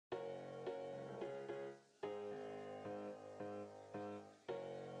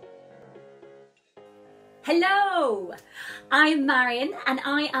Hello, I'm Marion and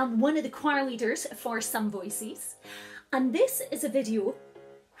I am one of the choir leaders for Some Voices, and this is a video,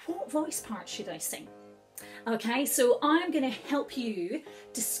 what voice part should I sing? Okay, so I'm going to help you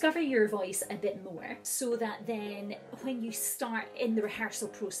discover your voice a bit more so that then when you start in the rehearsal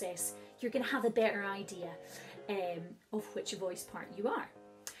process, you're going to have a better idea of which voice part you are.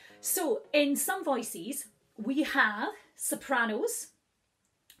 So in Some Voices, we have sopranos,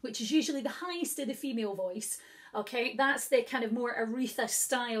 which is usually the highest of the female voice. Okay, that's the kind of more Aretha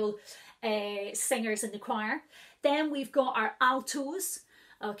style singers in the choir. Then we've got our altos.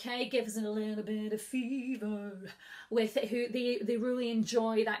 Okay, gives it a little bit of fever with it, who they really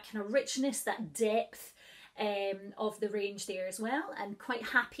enjoy that kind of richness, that depth of the range there as well, and quite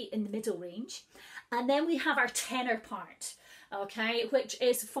happy in the middle range. And then we have our tenor part, okay, which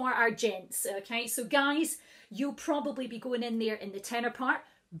is for our gents. Okay, so guys, you'll probably be going in there in the tenor part,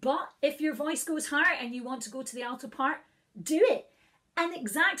 but if your voice goes higher and you want to go to the alto part, do it. And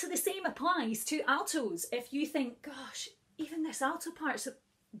exactly the same applies to altos. If you think, gosh, even this alto part's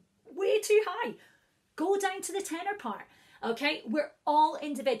way too high, go down to the tenor part. Okay, we're all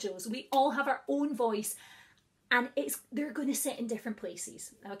individuals. We all have our own voice, and they're going to sit in different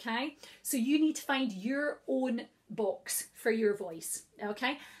places. Okay, so you need to find your own box for your voice.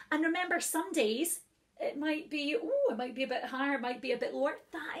 Okay, and remember, some days it might be a bit higher, it might be a bit lower.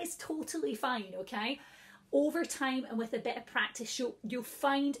 That is totally fine. Okay, over time and with a bit of practice, you'll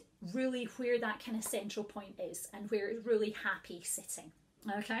find really where that kind of central point is and where it's really happy sitting.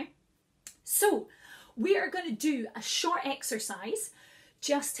 Okay, so we are going to do a short exercise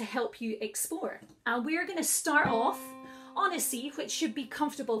just to help you explore, and we're going to start off on a C, which should be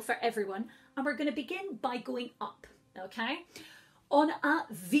comfortable for everyone, and we're going to begin by going up. Okay, on a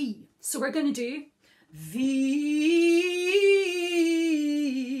V. So we're going to do V.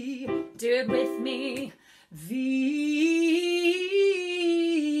 Do it with me. V.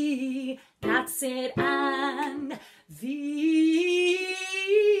 That's it. And V.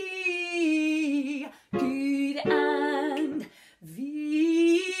 Good. And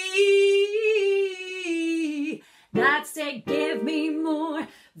V. That's it. Give me more.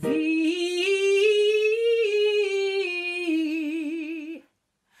 V.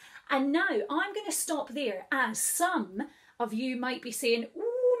 And now I'm going to stop there, as some of you might be saying,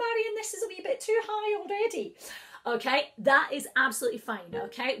 "Oh, Marion, this is a wee bit too high already." Okay, that is absolutely fine.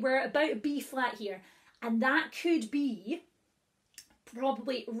 Okay, we're about a B flat here, and that could be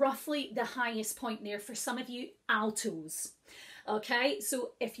probably roughly the highest point there for some of you altos. Okay,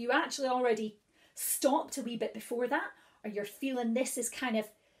 so if you actually already stopped a wee bit before that, or you're feeling this is kind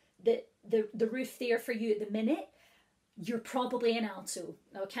of the roof there for you at the minute, you're probably an alto.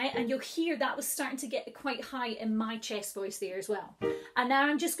 Okay, and you'll hear that was starting to get quite high in my chest voice there as well. And now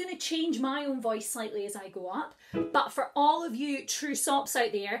I'm just going to change my own voice slightly as I go up, but for all of you true sops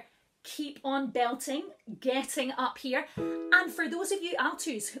out there, keep on belting, getting up here. And for those of you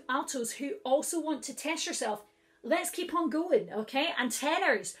altos who also want to test yourself, let's keep on going. Okay, and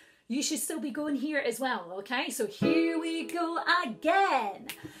tenors, you should still be going here as well. Okay, so here we go again.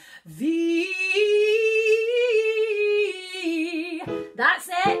 V. That's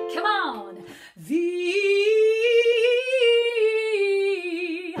it. Come on. V.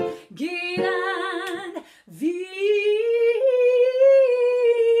 Good. And V.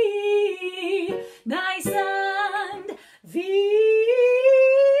 Nice. And V.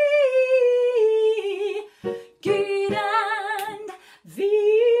 Good. And V.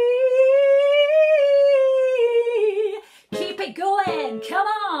 Keep it going. Come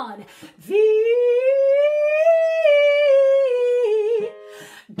on. V.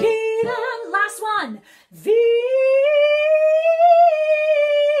 Good. And last one. V.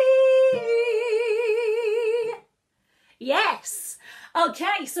 Yes.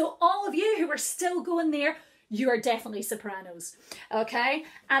 Okay, so all of you who are still going there, you are definitely sopranos. Okay,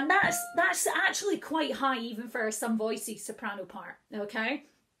 and that's actually quite high even for Some Voices soprano part. Okay,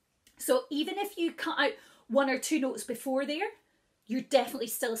 so even if you cut out one or two notes before there, you're definitely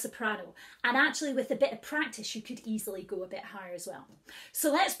still a soprano. And actually with a bit of practice, you could easily go a bit higher as well.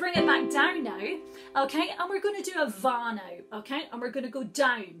 So let's bring it back down now. Okay, and we're going to do a Va now. Okay, and we're going to go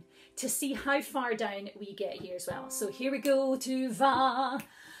down to see how far down we get here as well. So here we go to Va,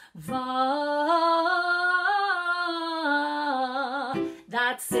 Va.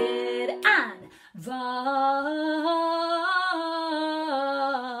 That's it. And Va.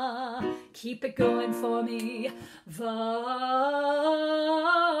 Keep it going for me. Va.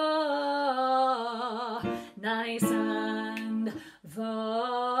 Nice. And Va.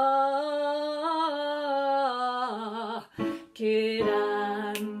 Good.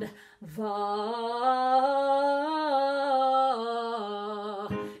 And Va.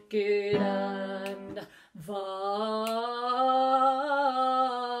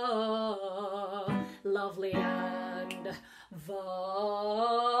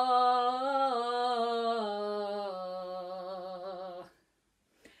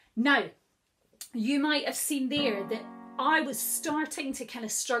 Now, you might have seen there that I was starting to kind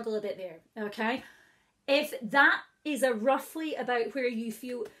of struggle a bit there, okay? If that is a roughly about where you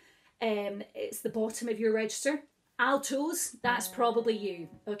feel it's the bottom of your register, altos, that's probably you,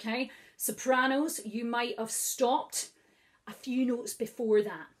 okay? Sopranos, you might have stopped a few notes before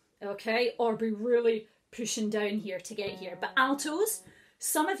that, okay? Or be really pushing down here to get here. But altos,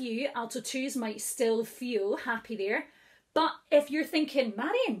 some of you, alto 2s, might still feel happy there. But if you're thinking,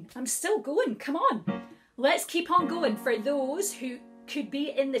 Marion, I'm still going, come on. Let's keep on going for those who could be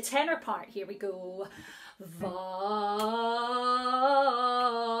in the tenor part. Here we go. Va,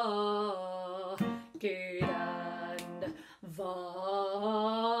 good, and va,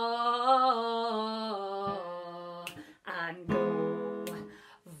 and go,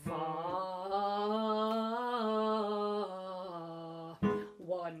 va,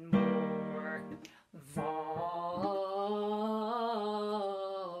 one more, va.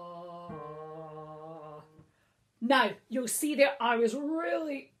 Now, you'll see there I was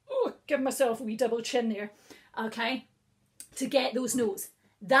really, give myself a wee double chin there, okay, to get those notes.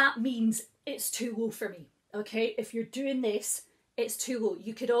 That means it's too low for me, okay? If you're doing this, it's too low.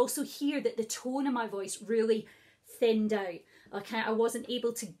 You could also hear that the tone of my voice really thinned out, okay? I wasn't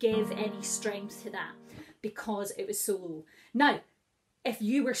able to give any strength to that because it was so low. Now, if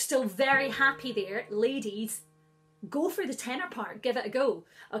you were still very happy there, ladies, go for the tenor part, give it a go,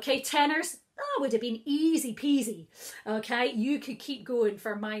 okay? Tenors, that would have been easy peasy, okay? You could keep going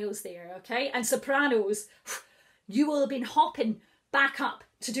for miles there, okay? And sopranos, you will have been hopping back up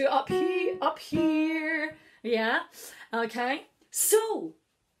to do up here, yeah? Okay, so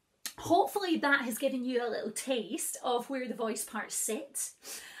hopefully that has given you a little taste of where the voice parts sit,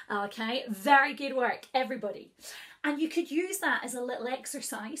 okay? Very good work, everybody. And you could use that as a little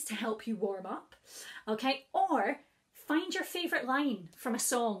exercise to help you warm up, okay? Or find your favourite line from a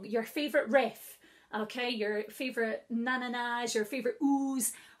song, your favourite riff, okay? Your favourite na-na-nas, your favourite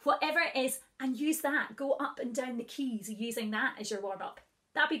oohs, whatever it is, and use that. Go up and down the keys using that as your warm-up.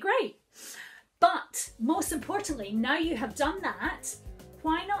 That'd be great. But most importantly, now you have done that,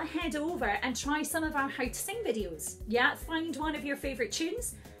 why not head over and try some of our how to sing videos? Yeah, find one of your favourite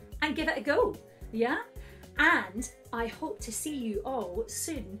tunes and give it a go. Yeah? And I hope to see you all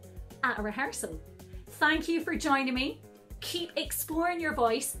soon at a rehearsal. Thank you for joining me. Keep exploring your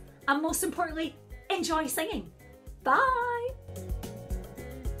voice and most importantly, enjoy singing. Bye.